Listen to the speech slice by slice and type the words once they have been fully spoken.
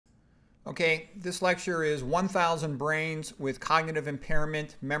Okay, this lecture is 1,000 brains with cognitive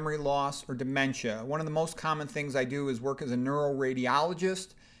impairment, memory loss, or dementia. One of the most common things I do is work as a neuroradiologist,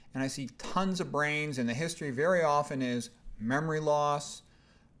 and I see tons of brains, and the history very often is memory loss,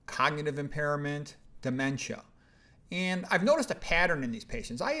 cognitive impairment, dementia. And I've noticed a pattern in these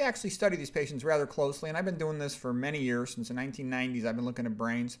patients. I actually study these patients rather closely, and I've been doing this for many years. Since the 1990s, I've been looking at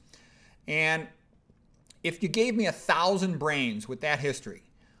brains. And if you gave me 1,000 brains with that history,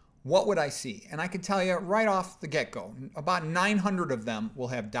 what would I see? And I can tell you right off the get-go, about 900 of them will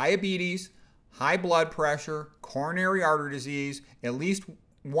have diabetes, high blood pressure, coronary artery disease, at least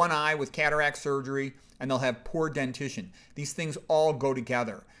one eye with cataract surgery, and they'll have poor dentition. These things all go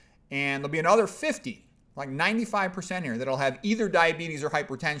together. And there'll be another 50, like 95% here, that'll have either diabetes or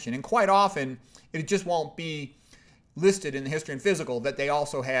hypertension. And quite often, it just won't be listed in the history and physical that they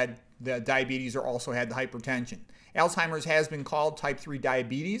also had the diabetes or also had the hypertension. Alzheimer's has been called type 3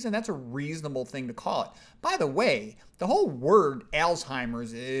 diabetes, and that's a reasonable thing to call it. By the way, the whole word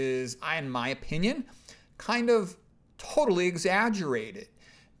Alzheimer's is, in my opinion, kind of totally exaggerated,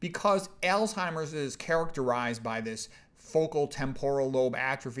 because Alzheimer's is characterized by this focal temporal lobe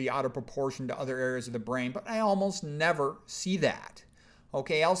atrophy out of proportion to other areas of the brain, but I almost never see that.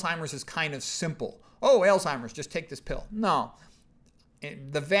 Okay, Alzheimer's is kind of simple. Oh, Alzheimer's, just take this pill. No.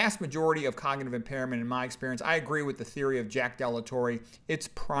 The vast majority of cognitive impairment, in my experience, I agree with the theory of Jack Delatorre, it's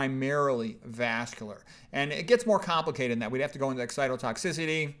primarily vascular. And it gets more complicated than that. We'd have to go into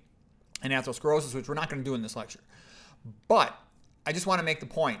excitotoxicity and atherosclerosis, which we're not going to do in this lecture. But I just want to make the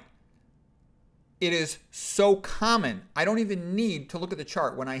point. It is so common, I don't even need to look at the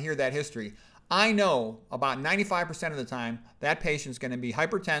chart when I hear that history. I know about 95% of the time that patient's going to be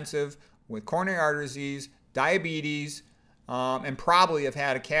hypertensive with coronary artery disease, diabetes, and probably have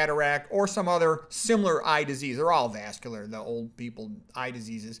had a cataract or some other similar eye disease. They're all vascular, the old people eye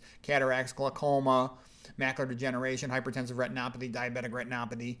diseases. Cataracts, glaucoma, macular degeneration, hypertensive retinopathy, diabetic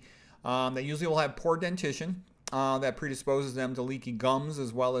retinopathy. They usually will have poor dentition that predisposes them to leaky gums,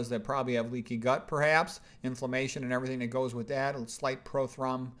 as well as they probably have leaky gut, perhaps, inflammation and everything that goes with that, a slight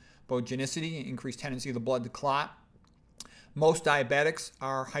prothrombogenicity, increased tendency of the blood to clot. Most diabetics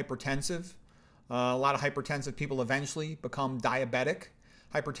are hypertensive. A lot of hypertensive people eventually become diabetic.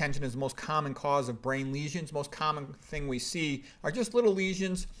 Hypertension is the most common cause of brain lesions. Most common thing we see are just little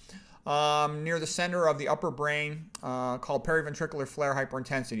lesions near the center of the upper brain called periventricular flare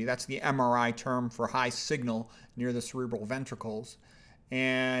hyperintensity. That's the MRI term for high signal near the cerebral ventricles.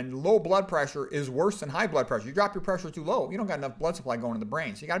 And low blood pressure is worse than high blood pressure. You drop your pressure too low, you don't got enough blood supply going to the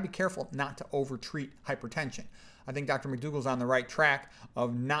brain. So you got to be careful not to overtreat hypertension. I think Dr. McDougall's on the right track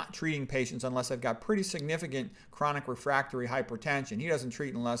of not treating patients unless they've got pretty significant chronic refractory hypertension. He doesn't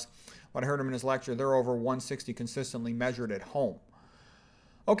treat unless, what I heard him in his lecture, they're over 160 consistently measured at home.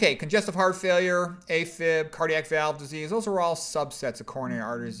 Okay, congestive heart failure, AFib, cardiac valve disease, those are all subsets of coronary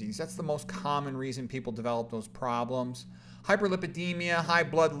artery disease. That's the most common reason people develop those problems. Hyperlipidemia, high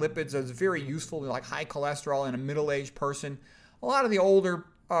blood lipids is very useful, like high cholesterol in a middle-aged person. A lot of the older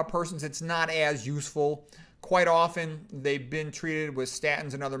persons, it's not as useful. Quite often, they've been treated with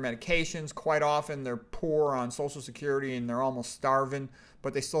statins and other medications. Quite often, they're poor on Social Security and they're almost starving,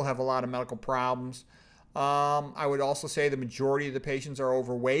 but they still have a lot of medical problems. I would also say the majority of the patients are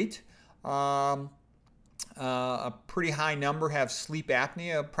overweight. A pretty high number have sleep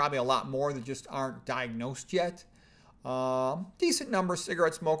apnea, probably a lot more that just aren't diagnosed yet. Decent number of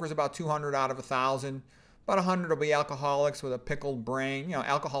cigarette smokers, about 200 out of 1,000. About 100 will be alcoholics with a pickled brain. You know,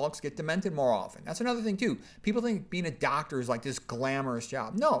 alcoholics get demented more often. That's another thing too. People think being a doctor is like this glamorous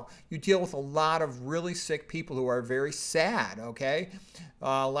job. No, you deal with a lot of really sick people who are very sad, okay?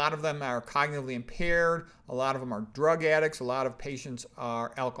 A lot of them are cognitively impaired. A lot of them are drug addicts. A lot of patients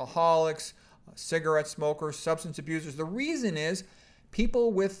are alcoholics, cigarette smokers, substance abusers. The reason is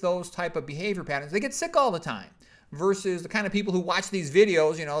people with those type of behavior patterns, they get sick all the time. Versus the kind of people who watch these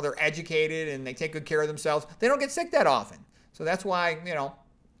videos, you know, they're educated and they take good care of themselves. They don't get sick that often. So that's why, you know,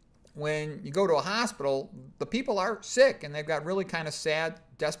 when you go to a hospital, the people are sick and they've got really kind of sad,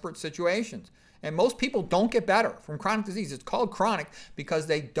 desperate situations. And most people don't get better from chronic disease. It's called chronic because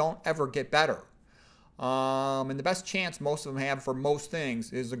they don't ever get better. And the best chance most of them have for most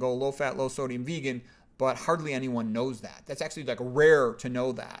things is to go low fat, low sodium vegan, but hardly anyone knows that. That's actually like rare to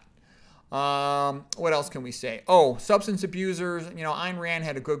know that. What else can we say? Oh, substance abusers. You know, Ayn Rand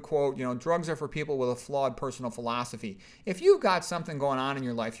had a good quote, you know, drugs are for people with a flawed personal philosophy. If you've got something going on in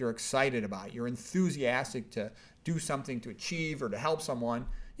your life you're excited about, you're enthusiastic to do something to achieve or to help someone,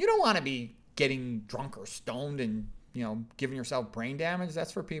 you don't want to be getting drunk or stoned and, you know, giving yourself brain damage.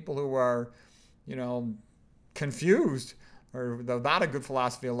 That's for people who are, you know, confused. or not a good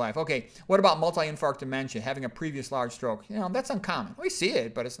philosophy of life. Okay, what about multi-infarct dementia, having a previous large stroke? You know, that's uncommon. We see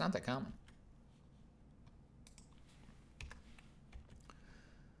it, but it's not that common.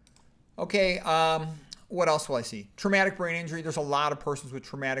 Okay, what else will I see? Traumatic brain injury. There's a lot of persons with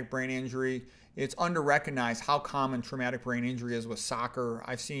traumatic brain injury. It's under-recognized how common traumatic brain injury is with soccer.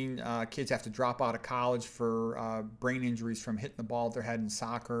 I've seen kids have to drop out of college for brain injuries from hitting the ball with their head in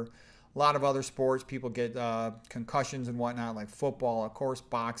soccer. A lot of other sports, people get concussions and whatnot, like football, of course,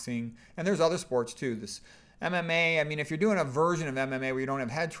 boxing. And there's other sports, too. This MMA, I mean, if you're doing a version of MMA where you don't have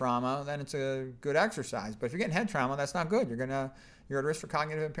head trauma, then it's a good exercise. But if you're getting head trauma, that's not good. You're at risk for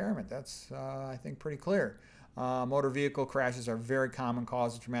cognitive impairment. That's, I think, pretty clear. Motor vehicle crashes are a very common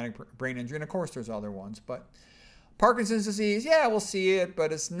cause of traumatic brain injury. And, of course, there's other ones. But Parkinson's disease, yeah, we'll see it,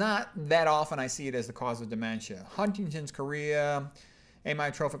 but it's not that often I see it as the cause of dementia. Huntington's chorea,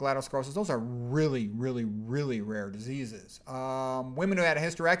 amyotrophic lateral sclerosis, those are really, really, really rare diseases. Women who had a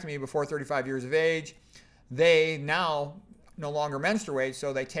hysterectomy before 35 years of age, they now no longer menstruate,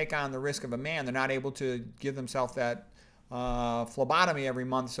 so they take on the risk of a man. They're not able to give themselves that phlebotomy every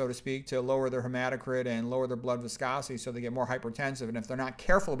month, so to speak, to lower their hematocrit and lower their blood viscosity so they get more hypertensive. And if they're not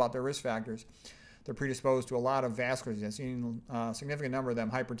careful about their risk factors, they're predisposed to a lot of vascular disease. I've seen a significant number of them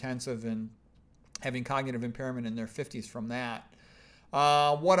hypertensive and having cognitive impairment in their 50s from that.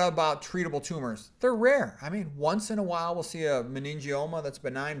 What about treatable tumors? They're rare. I mean, once in a while we'll see a meningioma, that's a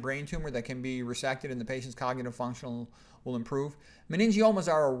benign brain tumor that can be resected and the patient's cognitive function will improve. Meningiomas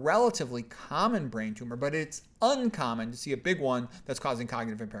are a relatively common brain tumor, but it's uncommon to see a big one that's causing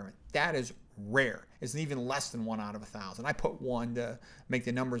cognitive impairment. That is rare. It's even less than 1 out of 1,000. I put 1 to make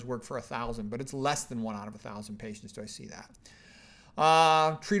the numbers work for 1,000, but it's less than 1 out of 1,000 patients do I see that.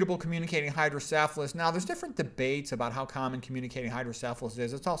 Treatable communicating hydrocephalus. Now, there's different debates about how common communicating hydrocephalus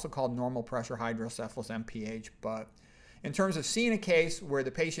is. It's also called normal pressure hydrocephalus, NPH. But in terms of seeing a case where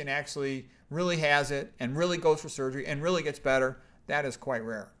the patient actually really has it and really goes for surgery and really gets better, that is quite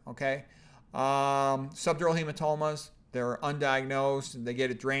rare. Okay. Subdural hematomas, they're undiagnosed and they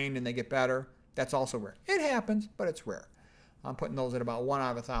get it drained and they get better. That's also rare. It happens, but it's rare. I'm putting those at about 1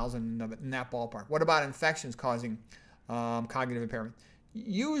 out of 1,000 in that ballpark. What about infections causing cognitive impairment?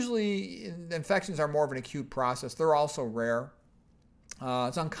 Usually, infections are more of an acute process. They're also rare.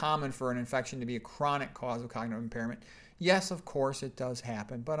 It's uncommon for an infection to be a chronic cause of cognitive impairment. Yes, of course, it does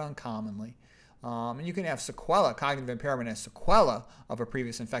happen, but uncommonly. And you can have sequela, cognitive impairment as sequela of a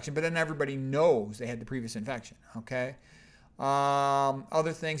previous infection, but then everybody knows they had the previous infection, okay?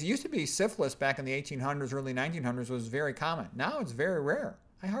 Other things, it used to be syphilis back in the 1800s, early 1900s was very common. Now it's very rare.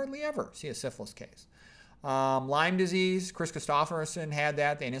 I hardly ever see a syphilis case. Lyme disease, Chris Christopherson had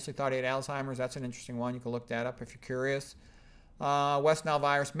that. They initially thought he had Alzheimer's. That's an interesting one. You can look that up if you're curious. West Nile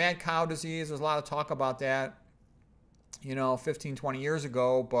virus, mad cow disease. There's a lot of talk about that, 15, 20 years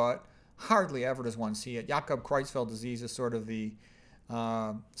ago, but hardly ever does one see it. Jakob Creutzfeldt disease is sort of the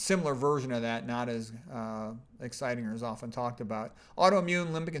similar version of that, not as exciting or as often talked about.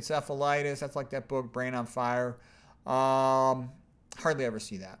 Autoimmune limbic encephalitis, that's like that book, Brain on Fire. Hardly ever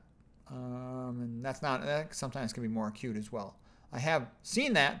see that. And that sometimes can be more acute as well. I have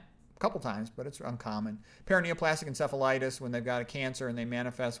seen that a couple times, but it's uncommon. Paraneoplastic encephalitis, when they've got a cancer and they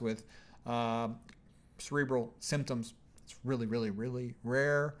manifest with cerebral symptoms, it's really, really, really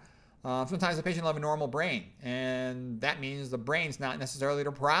rare. Sometimes the patient will have a normal brain, and that means the brain's not necessarily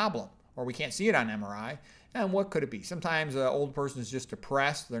the problem, or we can't see it on MRI. And what could it be? Sometimes an old person is just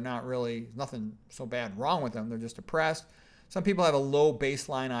depressed. They're not really, nothing so bad wrong with them. They're just depressed. Some people have a low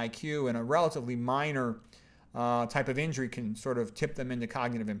baseline IQ, and a relatively minor type of injury can sort of tip them into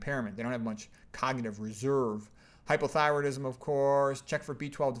cognitive impairment. They don't have much cognitive reserve. Hypothyroidism, of course, check for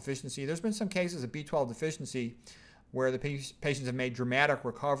B12 deficiency. There's been some cases of B12 deficiency where the patients have made dramatic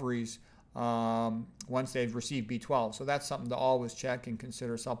recoveries once they've received B12. So that's something to always check and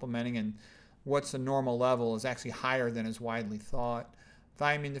consider supplementing. And what's the normal level is actually higher than is widely thought.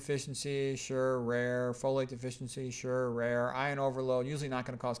 Thiamine deficiency, sure, rare. Folate deficiency, sure, rare. Iron overload, usually not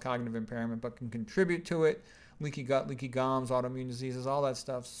going to cause cognitive impairment, but can contribute to it. Leaky gut, leaky gums, autoimmune diseases, all that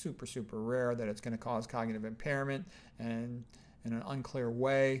stuff, super, super rare that it's going to cause cognitive impairment and in an unclear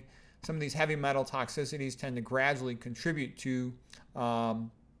way. Some of these heavy metal toxicities tend to gradually contribute to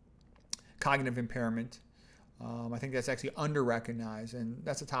cognitive impairment. I think that's actually under-recognized, and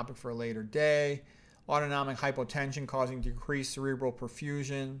that's a topic for a later day. Autonomic hypotension causing decreased cerebral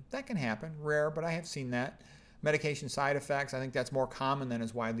perfusion. That can happen. Rare, but I have seen that. Medication side effects, I think that's more common than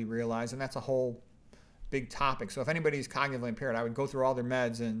is widely realized, and that's a whole big topic. So if anybody's cognitively impaired, I would go through all their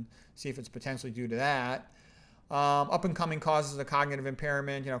meds and see if it's potentially due to that. Up-and-coming causes of cognitive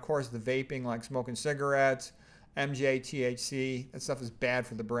impairment, of course, the vaping, like smoking cigarettes, MJ, THC, that stuff is bad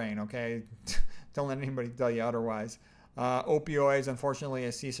for the brain, okay? Don't let anybody tell you otherwise. Opioids, unfortunately, I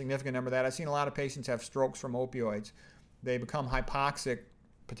see a significant number of that. I've seen a lot of patients have strokes from opioids. They become hypoxic.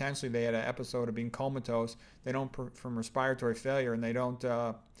 Potentially, they had an episode of being comatose. They don't, from respiratory failure, and they don't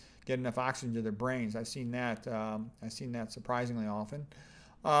get enough oxygen to their brains. I've seen that. Surprisingly often.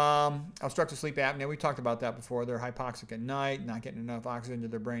 Obstructive sleep apnea, we talked about that before. They're hypoxic at night, not getting enough oxygen to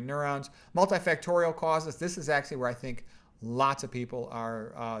their brain neurons. Multifactorial causes, this is actually where I think lots of people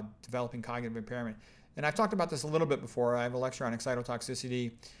are developing cognitive impairment. And I've talked about this a little bit before. I have a lecture on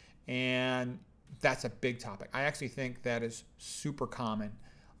excitotoxicity, and that's a big topic. I actually think that is super common.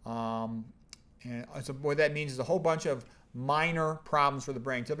 And so what that means is a whole bunch of minor problems for the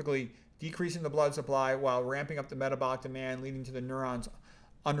brain, typically decreasing the blood supply while ramping up the metabolic demand, leading to the neurons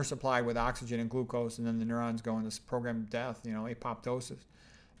undersupplied with oxygen and glucose, and then the neurons go into this programmed death, apoptosis.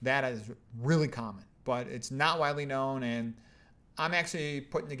 That is really common, but it's not widely known, and I'm actually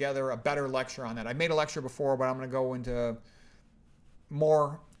putting together a better lecture on that. I made a lecture before, but I'm going to go into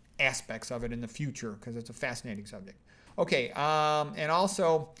more aspects of it in the future because it's a fascinating subject. Okay, and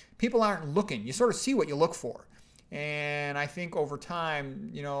also, people aren't looking. You sort of see what you look for. And I think over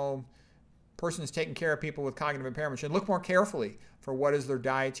time, persons taking care of people with cognitive impairment should look more carefully for what is their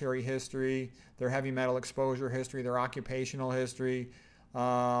dietary history, their heavy metal exposure history, their occupational history,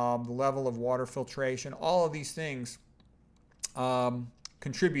 the level of water filtration. All of these things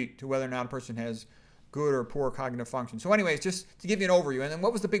contribute to whether or not a person has good or poor cognitive function. So anyways, just to give you an overview, and then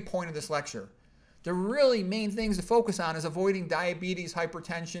what was the big point of this lecture? The really main things to focus on is avoiding diabetes,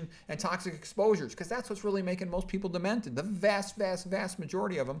 hypertension, and toxic exposures, because that's what's really making most people demented, the vast, vast, vast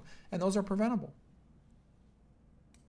majority of them, and those are preventable.